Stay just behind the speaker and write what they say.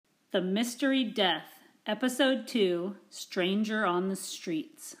The Mystery Death, Episode 2, Stranger on the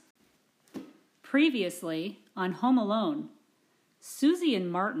Streets. Previously, on Home Alone, Suzy and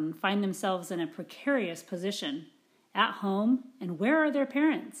Martin find themselves in a precarious position. At home, and where are their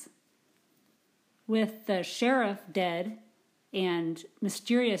parents? With the sheriff dead and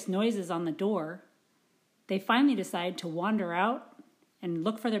mysterious noises on the door, they finally decide to wander out and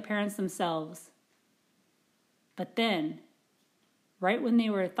look for their parents themselves. But then, right when they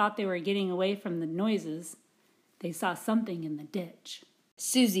thought they were getting away from the noises, they saw something in the ditch.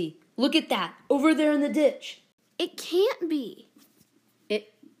 Suzy, look at that, over there in the ditch. It can't be.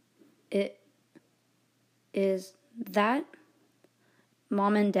 It is that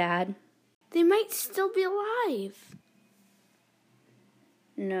Mom and Dad? They might still be alive.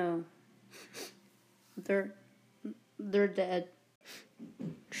 No. They're dead.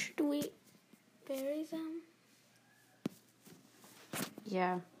 Should we bury them?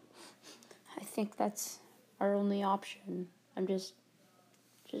 Yeah. I think that's our only option. I'm just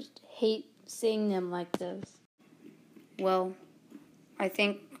hate seeing them like this. Well, I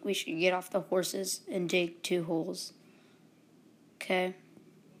think we should get off the horses and dig 2 holes. Okay?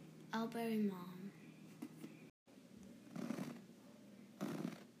 I'll bury Mom.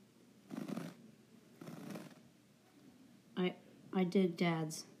 I did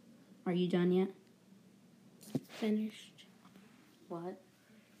Dad's. Are you done yet? Finished. What?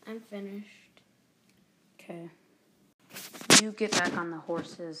 I'm finished. Okay. You get back on the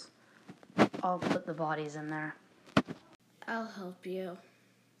horses. I'll put the bodies in there. I'll help you.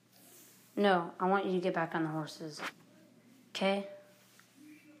 No, I want you to get back on the horses. Okay?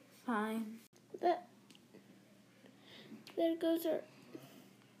 Fine. But there goes our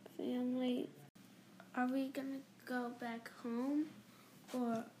family. Are we gonna go back home,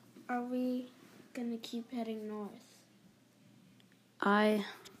 or are we gonna keep heading north? I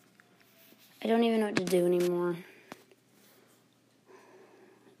don't even know what to do anymore.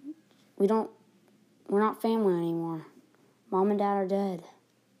 We're not family anymore. Mom and Dad are dead.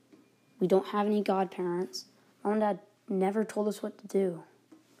 We don't have any godparents. Mom and Dad never told us what to do.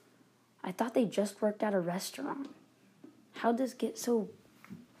 I thought they just worked at a restaurant. How'd this get so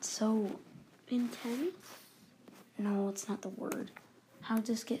intense? No, it's not the word. How'd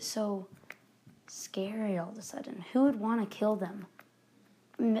this get so scary all of a sudden? Who would want to kill them?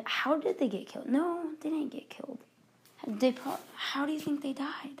 How did they get killed? No, they didn't get killed. How do you think they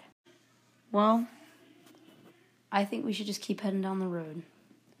died? Well, I think we should just keep heading down the road.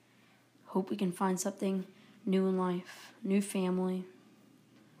 Hope we can find something new in life, new family.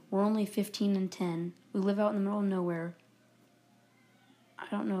 We're only 15 and 10. We live out in the middle of nowhere. I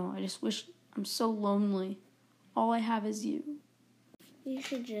don't know. I just wish. I'm so lonely. All I have is you. You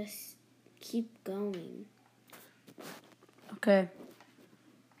should just keep going. Okay.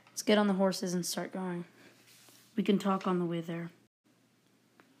 Let's get on the horses and start going. We can talk on the way there.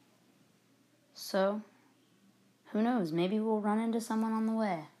 So, who knows? Maybe we'll run into someone on the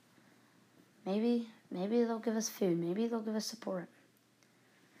way. Maybe they'll give us food. Maybe they'll give us support.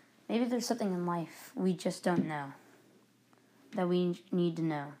 Maybe there's something in life we just don't know that we need to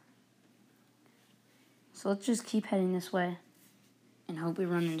know. So let's just keep heading this way and hope we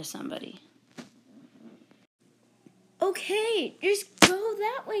run into somebody. Okay, just go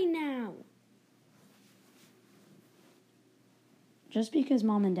that way now. Just because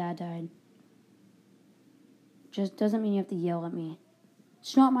Mom and Dad died just doesn't mean you have to yell at me.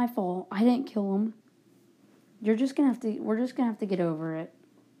 It's not my fault. I didn't kill them. We're just gonna have to get over it.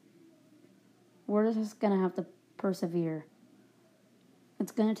 We're just gonna have to persevere.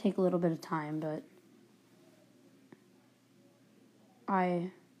 It's gonna take a little bit of time, but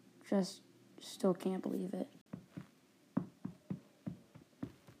I just still can't believe it.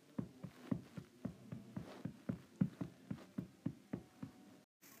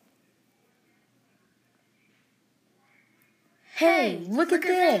 Hey, look at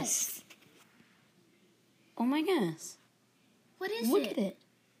this! Oh my goodness. What is Look it? at it.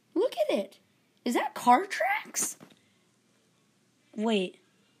 Look at it. Is that car tracks? Wait.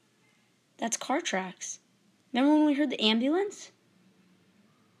 That's car tracks. Remember when we heard the ambulance?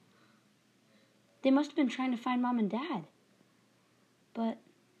 They must have been trying to find Mom and Dad. But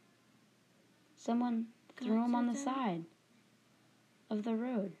someone threw them on the side of the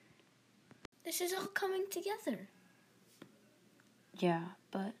road. This is all coming together. Yeah,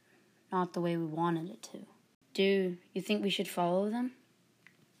 but not the way we wanted it to. Do you think we should follow them?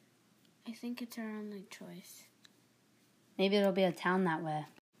 I think it's our only choice. Maybe it'll be a town that way.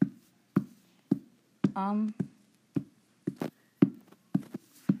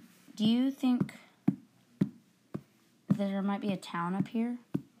 Do you think there might be a town up here?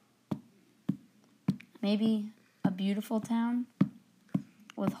 Maybe a beautiful town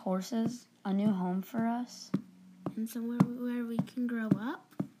with horses, a new home for us. And somewhere where we can grow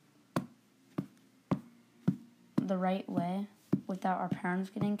up? The right way, without our parents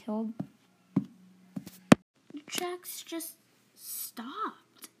getting killed. The tracks just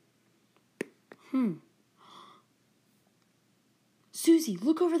stopped. Suzy,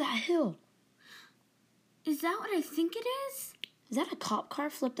 look over that hill. Is that what I think it is? Is that a cop car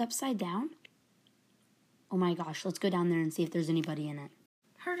flipped upside down? Oh my gosh, let's go down there and see if there's anybody in it.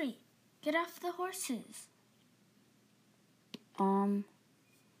 Hurry, get off the horses.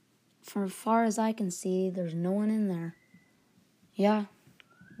 For as far as I can see, there's no one in there. Yeah,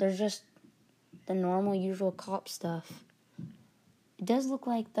 there's just the normal, usual cop stuff. It does look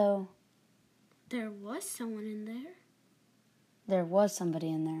like, though, There was someone in there. there was somebody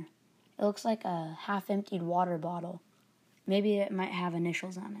in there. It looks like a half-emptied water bottle. Maybe it might have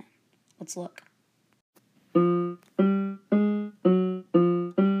initials on it. Let's look.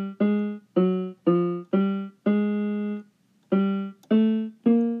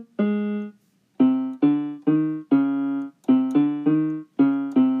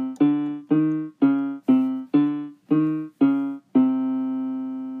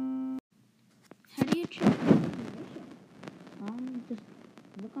 How do you check? Just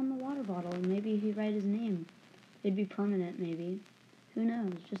look on the water bottle. Maybe if you write his name, it'd be permanent, maybe. Who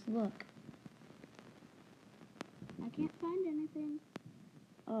knows? Just look. I can't find anything.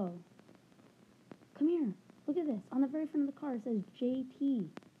 Oh. Come here. Look at this. On the very front of the car, it says JP.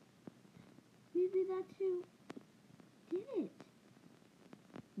 Maybe that's who did it.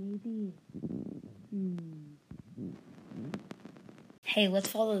 Maybe. Hey, let's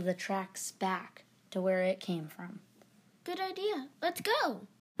follow the tracks back to where it came from. Good idea. Let's go.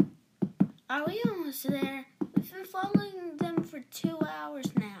 Are we almost there? We've been following them for 2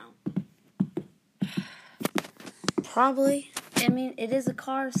 hours now. Probably. I mean, it is a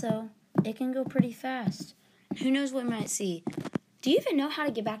car, so it can go pretty fast. Who knows what we might see? Do you even know how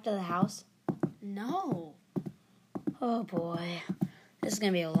to get back to the house? No. Oh boy. This is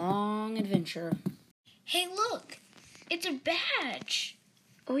going to be a long adventure. Hey, look. It's a badge.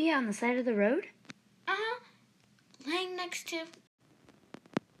 Oh yeah, on the side of the road? Uh-huh. Laying next to...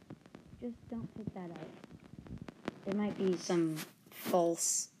 Just don't pick that up. There might be some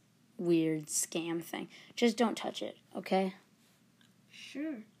false, weird scam thing. Just don't touch it, okay?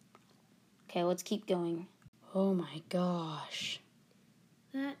 Sure. Okay, let's keep going. Oh my gosh.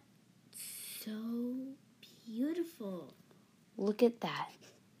 That's so beautiful. Look at that.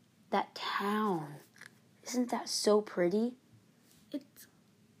 That town. Isn't that so pretty? It's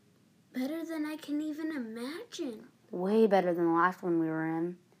better than I can even imagine. Way better than the last one we were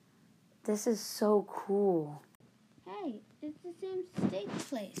in. This is so cool. Hey, it's the same steak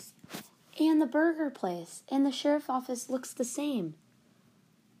place. And the burger place. And the sheriff's office looks the same.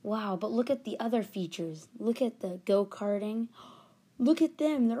 Wow, but look at the other features. Look at the go-karting. Look at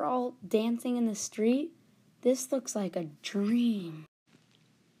them. They're all dancing in the street. This looks like a dream.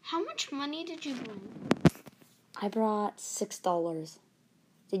 How much money did you bring? I brought $6.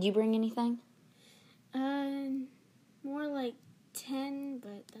 Did you bring anything? More like 10,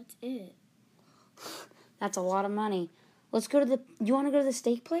 but that's it. That's a lot of money. Let's go to the... You want to go to the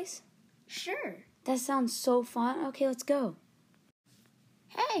steak place? Sure. That sounds so fun. Okay, let's go.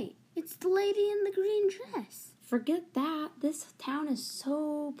 Hey, it's the lady in the green dress. Forget that. This town is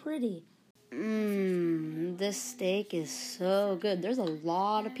so pretty. This steak is so good. There's a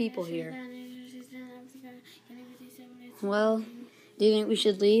lot of people here. Well, do you think we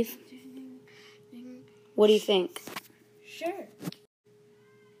should leave? What do you think? Sure.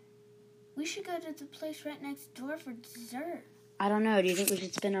 We should go to the place right next door for dessert. I don't know. Do you think we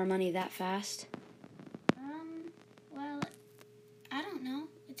should spend our money that fast? Well, I don't know.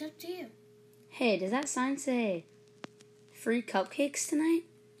 It's up to you. Hey, does that sign say free cupcakes tonight?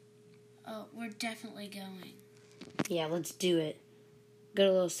 Oh, we're definitely going. Yeah, let's do it. Good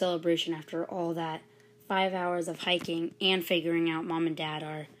little celebration after all that 5 hours of hiking and figuring out Mom and Dad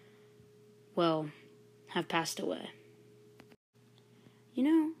have passed away. You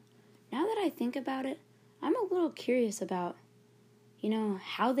know, now that I think about it, I'm a little curious about,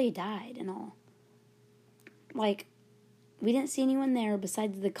 how they died and all. Like, we didn't see anyone there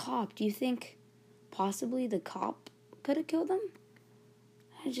besides the cop. Do you think possibly the cop could have killed them?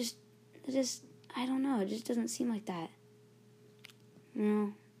 I don't know. It just doesn't seem like that.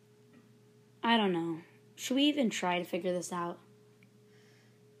 I don't know. Should we even try to figure this out?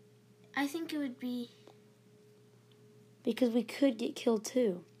 I think it would be... Because we could get killed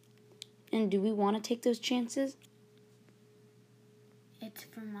too. And do we want to take those chances? It's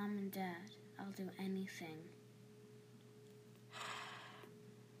for Mom and Dad. I'll do anything.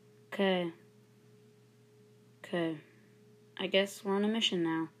 Okay. I guess we're on a mission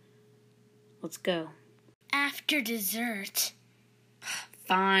now. Let's go. After dessert.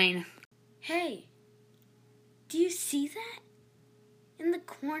 Fine. Hey, do you see that? In the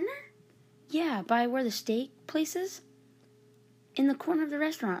corner? Yeah, by where the steak place is? In the corner of the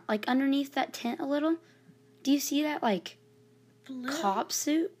restaurant, like underneath that tent a little. Do you see that, like, Blue? cop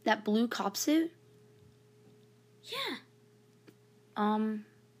suit? That blue cop suit? Yeah.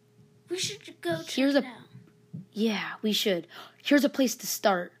 We should go check it out. Yeah, we should. Here's a place to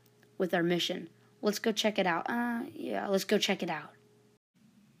start with our mission. Let's go check it out. Let's go check it out.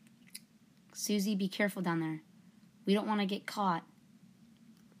 Suzy, be careful down there. We don't want to get caught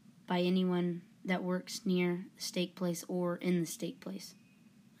by anyone that works near the steak place or in the steak place.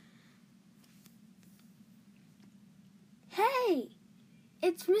 Hey,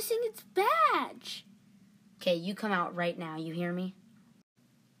 it's missing its badge. Okay, you come out right now. You hear me?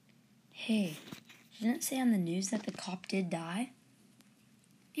 Hey, didn't it say on the news that the cop did die?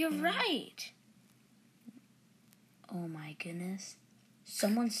 You're right. Oh my goodness.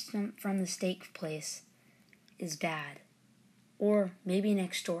 Someone from the steak place is bad. Or maybe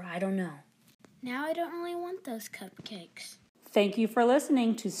next door, I don't know. Now I don't really want those cupcakes. Thank you for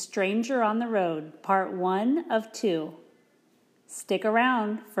listening to Stranger on the Road, Part 1 of 2. Stick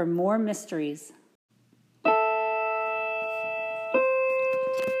around for more mysteries.